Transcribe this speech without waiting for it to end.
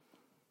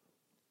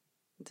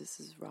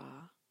This is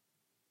Ra.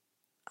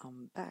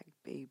 I'm back,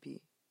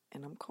 baby,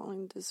 and I'm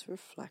calling this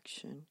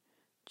reflection.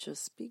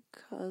 Just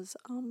because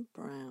I'm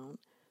brown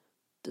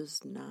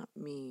does not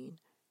mean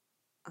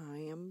I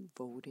am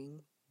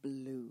voting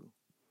blue.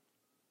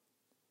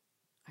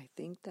 I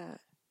think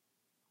that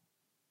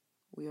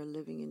we are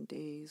living in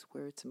days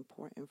where it's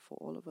important for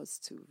all of us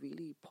to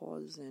really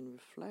pause and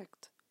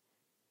reflect.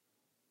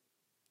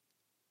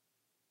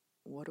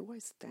 What do I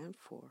stand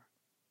for?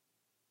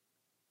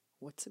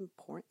 What's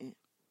important?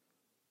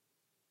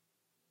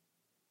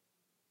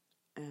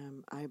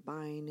 Am I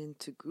buying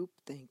into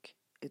groupthink?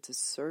 Is it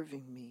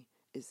serving me?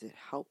 Is it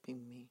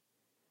helping me?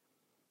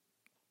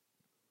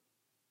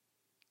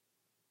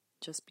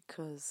 Just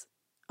because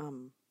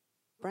I'm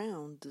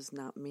brown does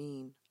not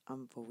mean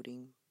I'm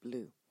voting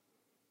blue.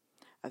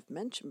 I've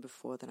mentioned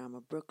before that I'm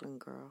a Brooklyn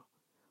girl.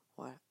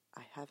 What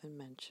I haven't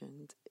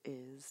mentioned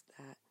is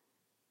that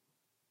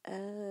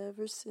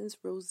ever since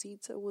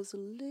Rosita was a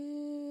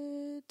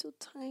little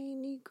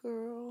tiny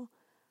girl,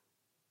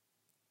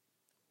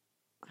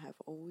 I have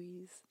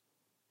always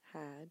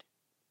had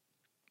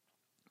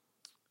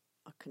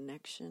a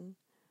connection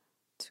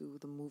to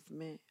the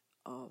movement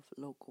of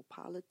local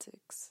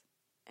politics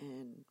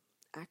and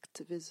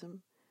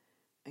activism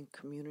and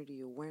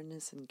community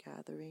awareness and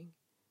gathering.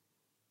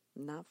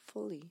 Not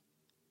fully,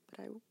 but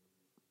I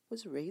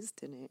was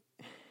raised in it.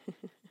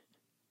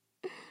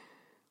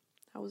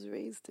 I was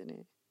raised in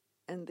it.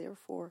 And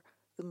therefore,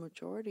 the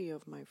majority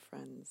of my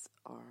friends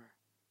are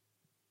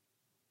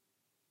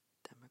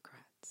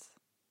Democrats.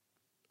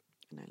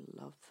 And I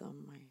love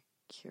them. I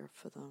care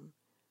for them.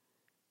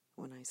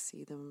 When I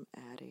see them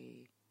at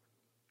a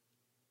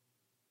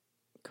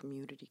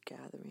community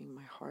gathering,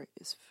 my heart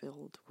is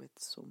filled with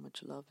so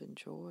much love and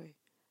joy,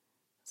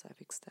 as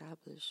I've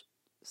established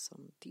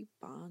some deep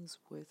bonds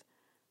with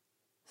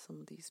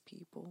some of these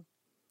people,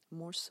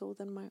 more so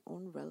than my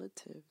own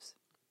relatives.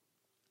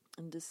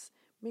 And this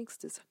makes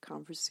this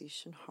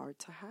conversation hard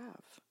to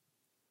have.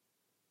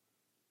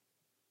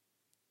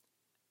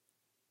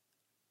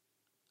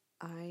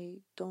 I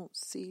don't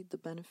see the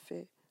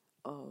benefit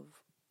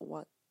of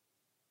what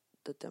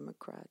the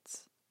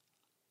Democrats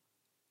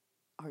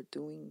are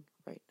doing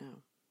right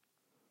now.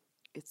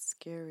 It's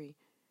scary,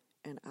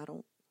 and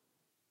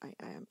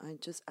I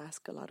just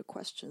ask a lot of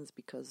questions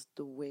because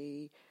the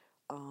way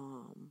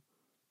some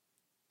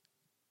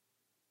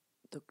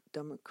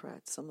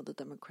of the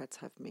Democrats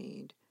have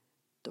made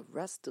the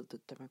rest of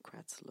the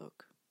Democrats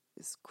look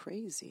is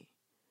crazy.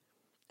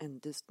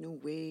 And this new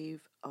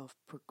wave of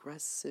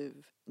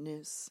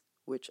progressiveness,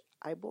 which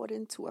I bought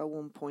into at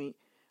one point,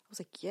 I was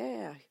like,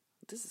 yeah,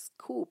 this is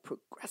cool,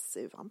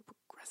 progressive, I'm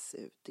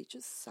progressive. They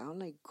just sound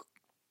like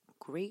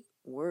great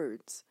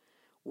words.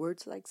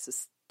 Words like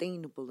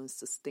sustainable and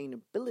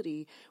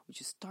sustainability, which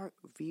you start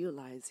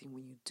realizing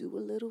when you do a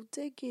little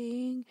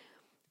digging,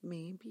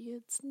 maybe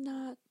it's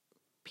not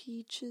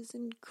peaches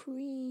and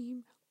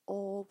cream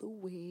all the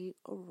way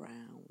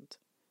around.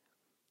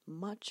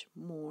 Much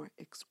more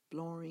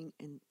exploring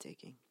and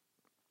digging.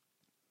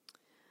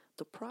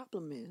 The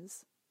problem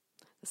is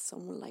that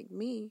someone like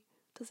me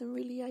doesn't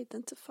really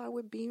identify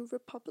with being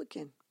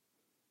Republican.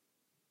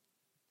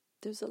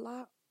 There's a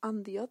lot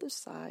on the other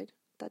side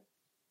that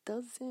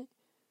doesn't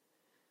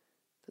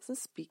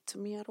speak to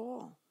me at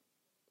all.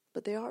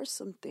 But there are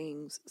some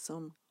things,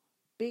 some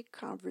big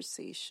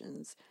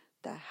conversations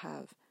that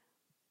have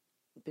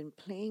been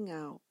playing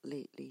out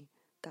lately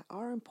that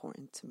are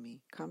important to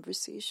me.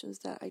 Conversations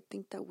that I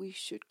think that we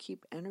should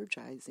keep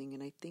energizing.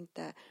 And I think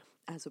that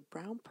as a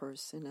brown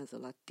person, as a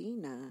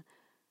Latina,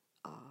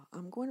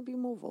 I'm going to be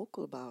more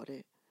vocal about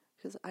it.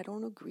 Because I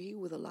don't agree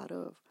with a lot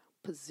of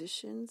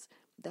positions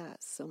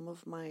that some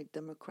of my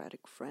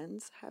Democratic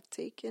friends have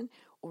taken,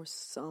 or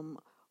some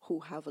who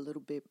have a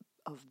little bit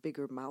of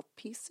bigger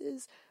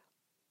mouthpieces.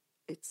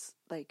 It's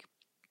like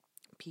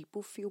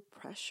people feel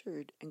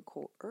pressured and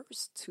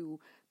coerced to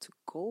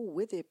go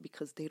with it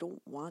because they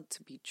don't want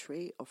to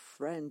betray a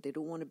friend. They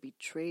don't want to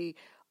betray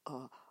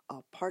a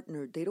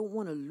partner. They don't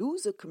want to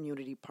lose a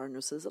community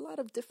partner. So there's a lot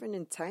of different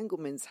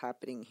entanglements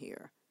happening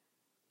here.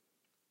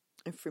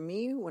 And for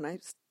me, when I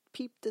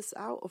peeped this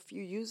out a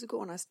few years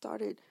ago and I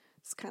started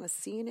kind of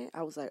seeing it,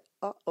 I was like,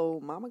 uh-oh,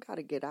 mama got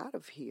to get out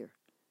of here.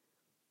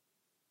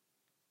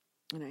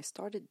 And I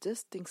started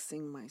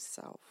distancing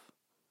myself.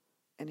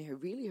 And it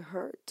really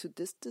hurt to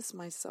distance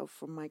myself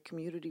from my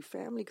community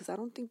family because I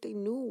don't think they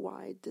knew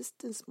why I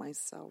distanced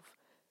myself.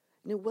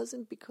 And it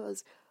wasn't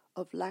because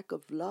of lack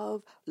of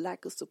love,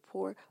 lack of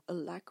support, a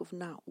lack of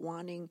not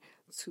wanting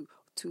to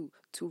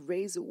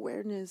raise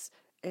awareness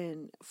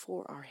and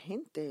for our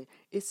gente.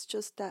 It's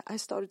just that I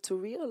started to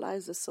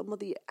realize that some of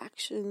the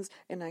actions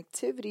and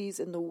activities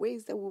and the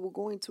ways that we were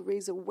going to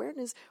raise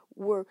awareness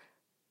were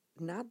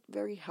not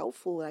very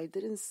helpful. I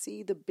didn't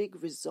see the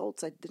big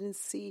results. I didn't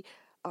see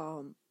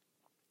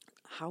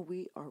how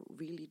we are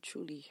really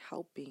truly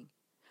helping.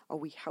 Are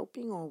we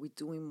helping or are we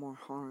doing more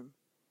harm?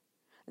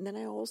 And then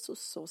I also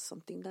saw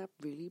something that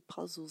really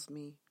puzzles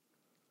me.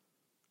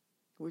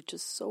 We're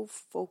just so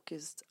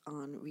focused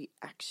on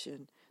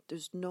reaction.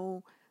 There's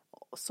no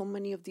so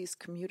many of these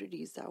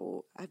communities that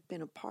I've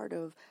been a part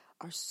of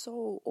are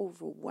so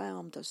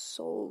overwhelmed, are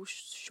so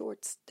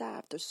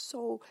short-staffed, are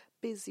so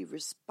busy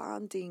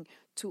responding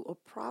to a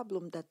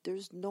problem that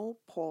there's no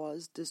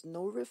pause, there's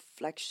no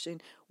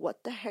reflection.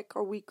 What the heck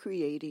are we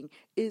creating?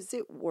 Is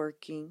it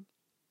working?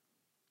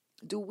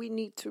 Do we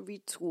need to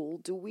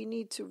retool? Do we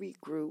need to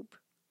regroup?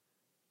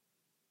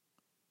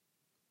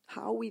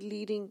 How are we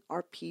leading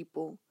our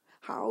people?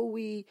 How are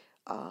we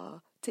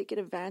taking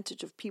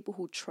advantage of people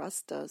who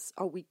trust us?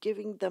 Are we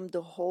giving them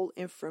the whole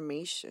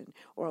information?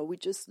 Or are we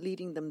just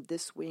leading them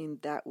this way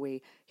and that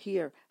way?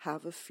 Here,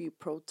 have a few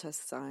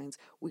protest signs.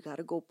 We got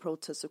to go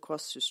protest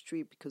across the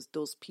street because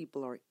those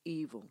people are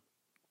evil.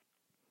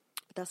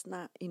 But that's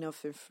not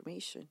enough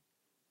information.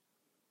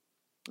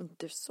 And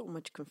there's so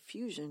much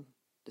confusion.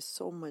 There's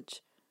so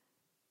much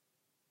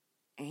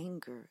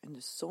anger and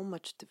there's so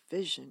much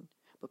division.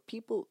 But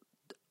people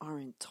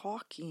aren't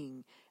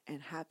talking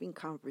and having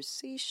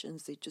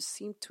conversations. They just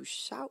seem to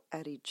shout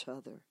at each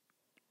other.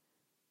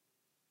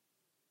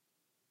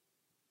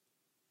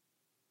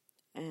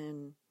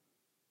 And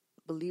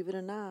believe it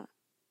or not,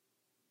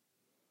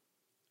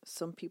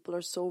 some people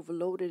are so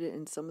overloaded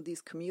in some of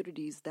these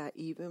communities that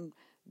even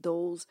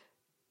those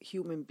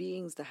human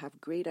beings that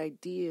have great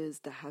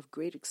ideas, that have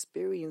great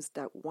experience,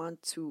 that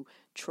want to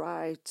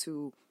try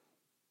to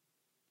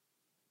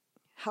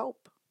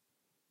help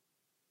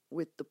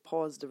with the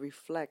pause, the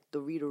reflect, the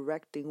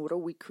redirecting. What are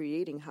we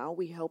creating? How are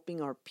we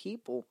helping our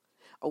people?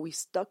 Are we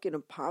stuck in a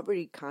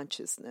poverty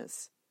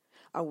consciousness?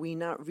 Are we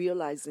not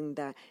realizing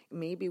that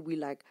maybe we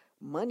lack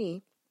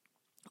money,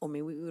 or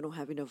maybe we don't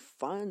have enough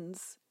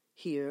funds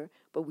here,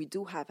 but we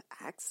do have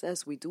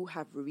access, we do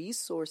have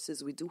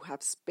resources, we do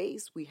have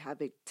space, we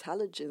have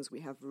intelligence,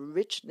 we have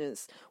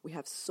richness, we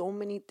have so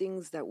many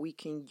things that we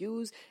can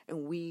use,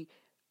 and we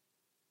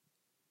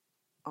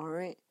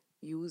aren't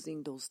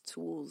using those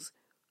tools,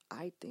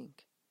 I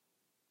think,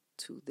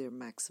 to their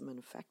maximum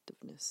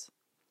effectiveness.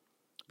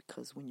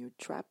 Because when you're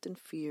trapped in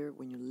fear,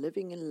 when you're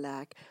living in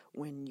lack,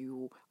 when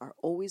you are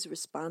always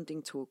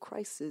responding to a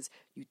crisis,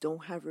 you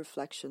don't have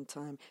reflection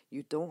time,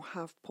 you don't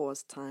have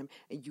pause time,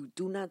 and you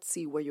do not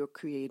see what you're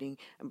creating.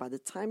 And by the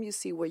time you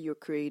see what you're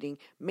creating,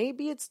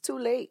 maybe it's too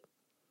late.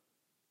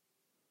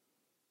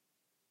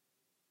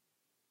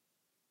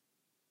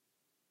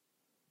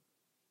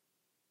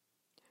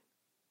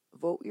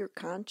 Vote your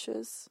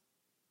conscience.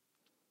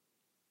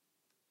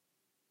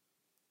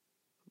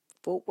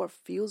 Vote what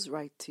feels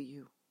right to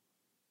you.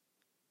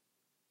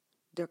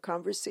 There are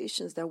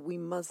conversations that we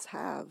must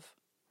have.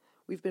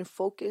 We've been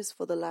focused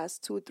for the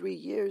last 2 or 3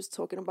 years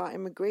talking about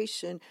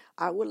immigration.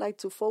 I would like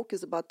to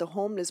focus about the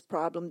homeless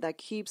problem that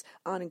keeps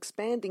on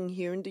expanding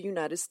here in the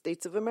United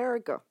States of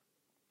America.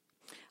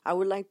 I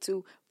would like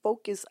to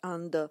focus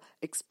on the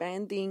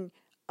expanding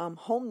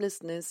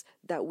homelessness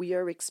that we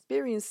are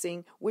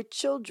experiencing with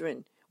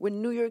children, with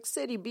New York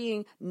City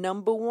being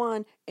number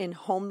 1 in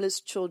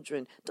homeless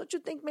children. Don't you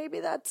think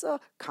maybe that's a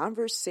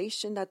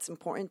conversation that's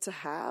important to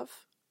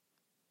have?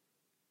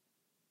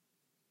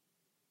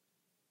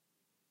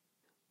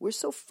 We're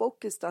so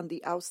focused on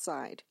the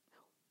outside.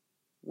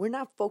 We're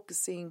not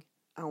focusing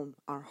on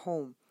our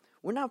home.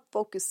 We're not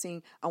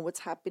focusing on what's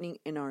happening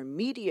in our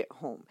immediate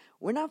home.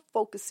 We're not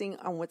focusing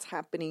on what's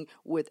happening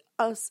with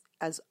us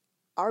as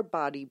our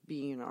body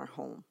being our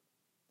home.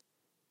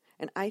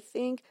 And I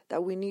think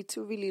that we need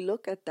to really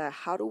look at that.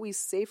 How do we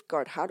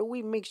safeguard? How do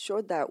we make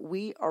sure that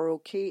we are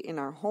okay in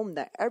our home,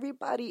 that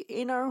everybody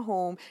in our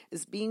home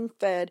is being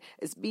fed,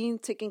 is being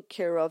taken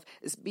care of,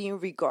 is being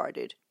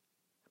regarded?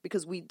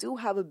 Because we do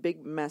have a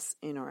big mess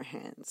in our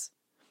hands.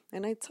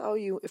 And I tell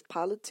you, if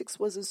politics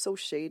wasn't so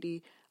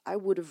shady, I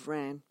would have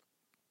ran.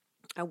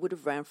 I would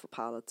have ran for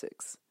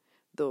politics.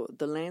 The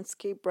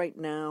landscape right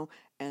now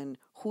and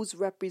who's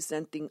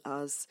representing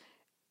us,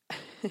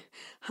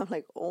 I'm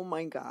like, oh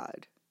my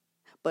God.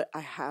 But I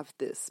have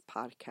this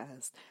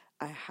podcast.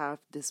 I have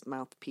this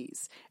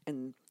mouthpiece.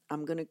 And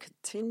I'm going to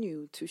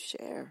continue to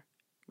share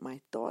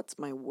my thoughts,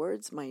 my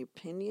words, my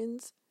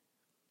opinions,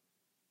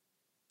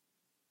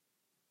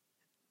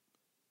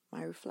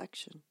 my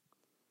reflection.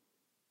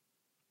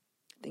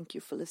 Thank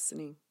you for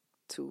listening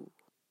to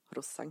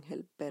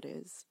Rosangel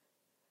Perez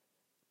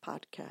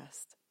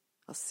podcast.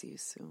 I'll see you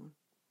soon.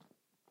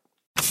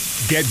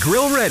 Get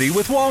grill ready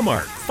with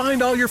Walmart.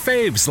 Find all your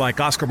faves like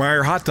Oscar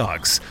Mayer hot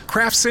dogs,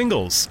 Kraft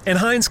Singles, and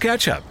Heinz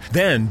Ketchup.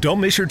 Then don't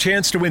miss your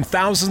chance to win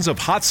thousands of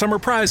hot summer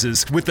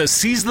prizes with the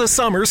Seize the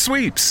Summer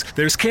sweeps.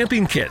 There's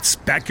camping kits,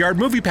 backyard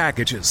movie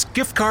packages,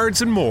 gift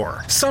cards, and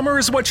more. Summer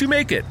is what you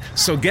make it.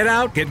 So get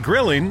out, get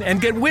grilling,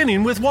 and get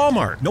winning with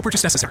Walmart. No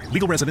purchase necessary.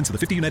 Legal residents of the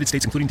 50 United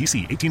States, including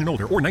D.C., 18 and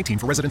older, or 19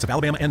 for residents of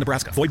Alabama and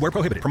Nebraska. Void where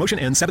prohibited. Promotion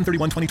ends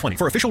 7/31/2020.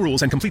 For official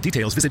rules and complete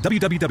details, visit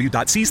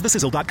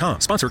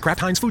www.seizethesizzle.com. Sponsor Kraft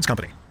Heinz Foods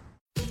Company.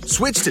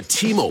 Switch to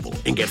T-Mobile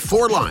and get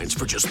 4 lines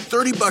for just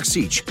 $30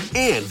 each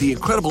and the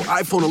incredible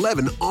iPhone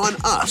 11 on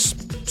us.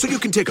 So you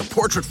can take a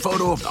portrait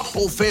photo of the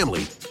whole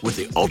family with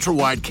the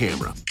ultra-wide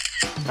camera.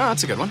 Oh,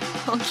 that's a good one.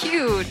 Oh,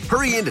 cute.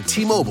 Hurry into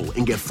T-Mobile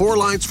and get 4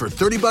 lines for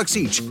 $30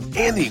 each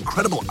and the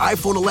incredible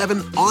iPhone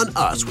 11 on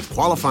us with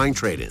qualifying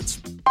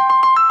trade-ins.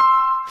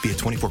 Via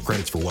 24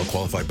 credits for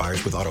well-qualified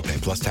buyers with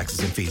AutoPay plus taxes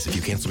and fees. If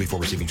you cancel before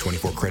receiving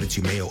 24 credits,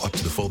 you may owe up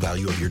to the full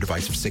value of your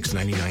device of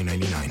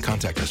 $699.99.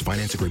 Contact us.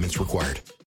 Finance agreements required.